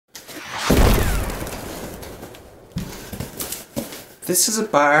This is a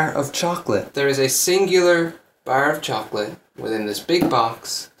bar of chocolate. There is a singular bar of chocolate within this big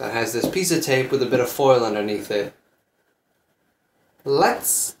box that has this piece of tape with a bit of foil underneath it.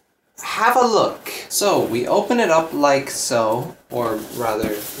 Let's have a look. So we open it up like so, or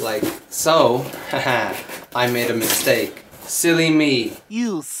rather like so. Haha, I made a mistake. Silly me.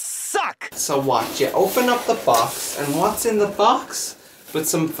 You suck! So watch, you open up the box, and what's in the box? But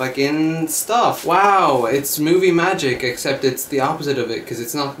some fucking stuff. Wow, it's movie magic, except it's the opposite of it, because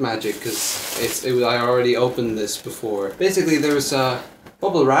it's not magic, because I already opened this before. Basically, there was a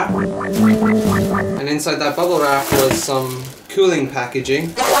bubble wrap, and inside that bubble wrap was some cooling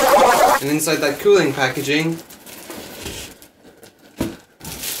packaging, and inside that cooling packaging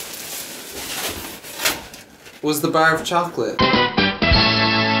was the bar of chocolate.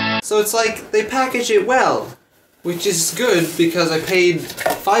 So it's like, they package it well. Which is good because I paid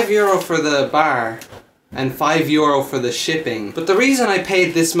 €5 for the bar and €5 for the shipping. But the reason I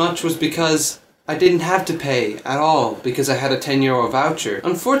paid this much was because I didn't have to pay at all because I had a €10 voucher.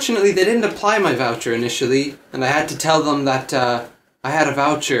 Unfortunately, they didn't apply my voucher initially, and I had to tell them that I had a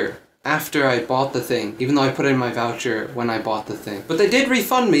voucher after I bought the thing, even though I put in my voucher when I bought the thing. But they did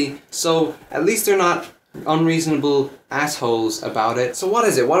refund me, so at least they're not unreasonable assholes about it. So what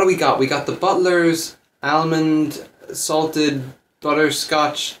is it? What do we got? We got the Butler's almond salted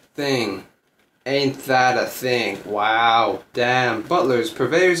butterscotch thing. Ain't that a thing? Wow. Damn. Butler's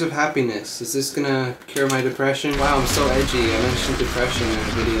purveyors of happiness. Is this gonna cure my depression? Wow, I'm so edgy. I mentioned depression in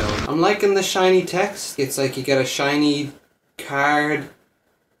a video. I'm liking the shiny text. It's like you get a shiny card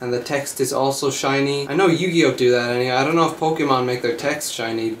and the text is also shiny. I know Yu-Gi-Oh! Do that anyway. I don't know if Pokemon make their text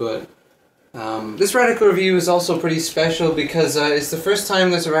shiny, but this radical review is also pretty special because it's the first time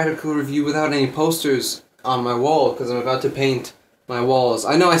there's a radical review without any posters on my wall, because I'm about to paint my walls.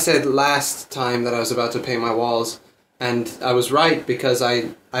 I know I said last time that I was about to paint my walls, and I was right because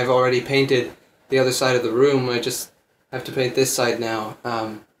I've already painted the other side of the room. I just have to paint this side now,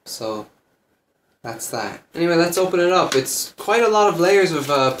 so that's that. Anyway, let's open it up. It's quite a lot of layers of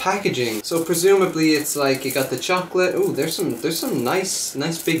packaging. So presumably it's like you got the chocolate. Ooh, there's some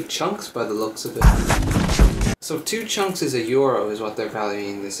nice big chunks by the looks of it. So 2 chunks is €1 is what they're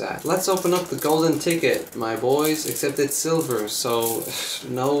valuing this at. Let's open up the golden ticket, my boys, except it's silver, so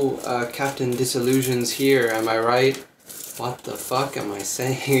no Captain Disillusions here, am I right? What the fuck am I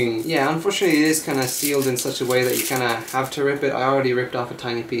saying? Yeah, unfortunately it is kind of sealed in such a way that you kind of have to rip it. I already ripped off a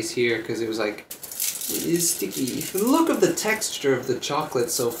tiny piece here because it was like, it is sticky. The look of the texture of the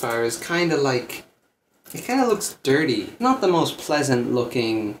chocolate so far is kind of like, it kind of looks dirty. Not the most pleasant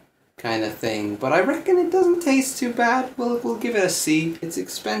looking kind of thing, but I reckon it doesn't taste too bad. We'll give it a C. It's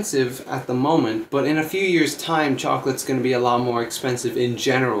expensive at the moment, but in a few years' time, chocolate's going to be a lot more expensive in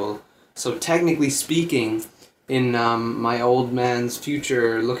general. So technically speaking, in my old man's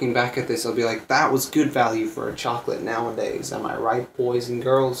future, looking back at this, I'll be like, that was good value for a chocolate nowadays. Am I right, boys and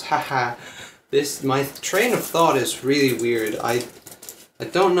girls? Haha. My train of thought is really weird. I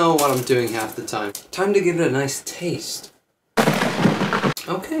don't know what I'm doing half the time. Time to give it a nice taste.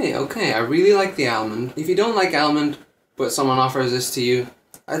 Okay, I really like the almond. If you don't like almond, but someone offers this to you,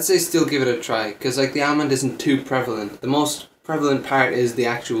 I'd say still give it a try, because like the almond isn't too prevalent. The most prevalent part is the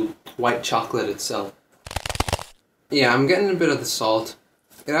actual white chocolate itself. Yeah, I'm getting a bit of the salt.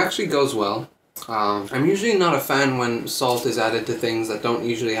 It actually goes well. I'm usually not a fan when salt is added to things that don't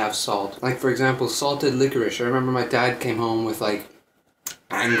usually have salt. Like for example, salted licorice. I remember my dad came home with like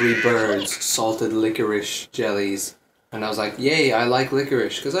Angry Birds salted licorice jellies. And I was like, yay, I like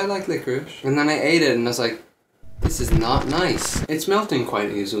licorice, because I like licorice. And then I ate it and I was like, this is not nice. It's melting quite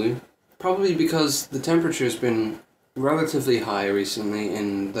easily. Probably because the temperature's been relatively high recently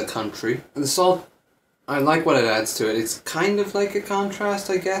in the country. And the salt, I like what it adds to it. It's kind of like a contrast,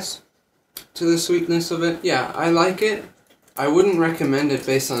 I guess, to the sweetness of it. Yeah, I like it. I wouldn't recommend it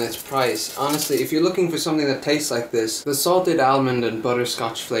based on its price. Honestly, if you're looking for something that tastes like this, the salted almond and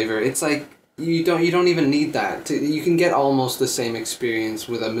butterscotch flavor, it's like, you don't even need that. You can get almost the same experience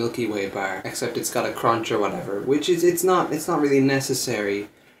with a Milky Way bar, except it's got a crunch or whatever, which is, it's not really necessary.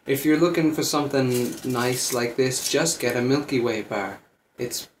 If you're looking for something nice like this, just get a Milky Way bar.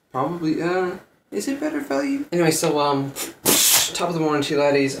 It's probably, is it better value? Anyway, so, top of the morning to you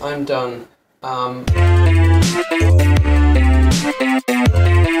laddies, I'm done.